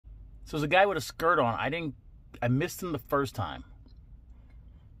So there's a guy with a skirt on. I missed him the first time.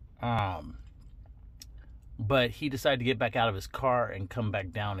 But he decided to get back out of his car and come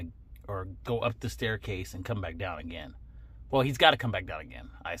back down, or go up the staircase and come back down again. Well, he's got to come back down again,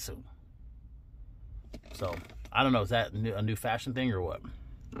 I assume. So, I don't know. Is that a new fashion thing or what?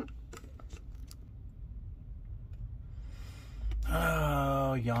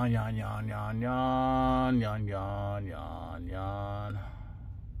 Oh, yawn, yawn, yawn, yawn, yawn, yawn, yawn, yawn, yawn.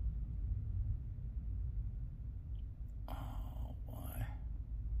 Oh, boy.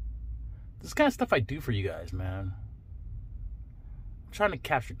 This is the kind of stuff I do for you guys, man. I'm trying to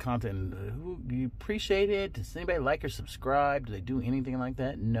capture content. Do you appreciate it? Does anybody like or subscribe? Do they do anything like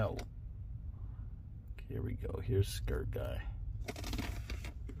that? No. Here we go. Here's skirt guy.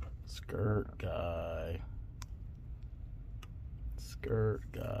 Skirt guy. Skirt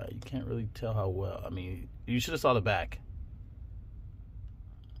guy. You can't really tell how well. I mean, you should have saw the back.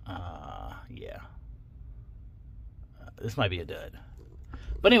 Yeah. This might be a dud.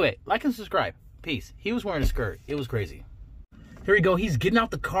 But anyway, like and subscribe. Peace. He was wearing a skirt. It was crazy. Here we go. He's getting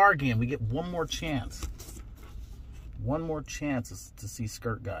out the car again. We get one more chance. One more chance to see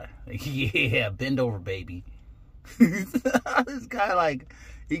skirt guy. Yeah, bend over, baby. This guy, like,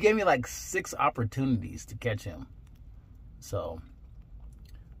 he gave me like 6 opportunities to catch him. So,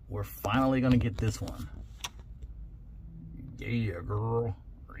 we're finally going to get this one. Yeah, girl.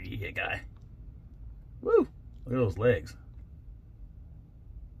 Yeah, guy. Woo. Look at those legs.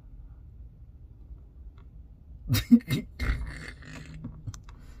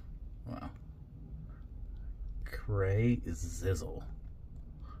 Wow. Cray Zizzle.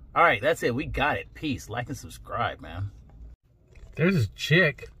 All right, that's it. We got it. Peace. Like and subscribe, man. There's this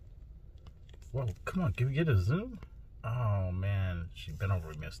chick. Whoa, come on. Can we get a zoom? Oh, man. She bent over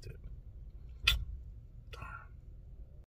and missed it.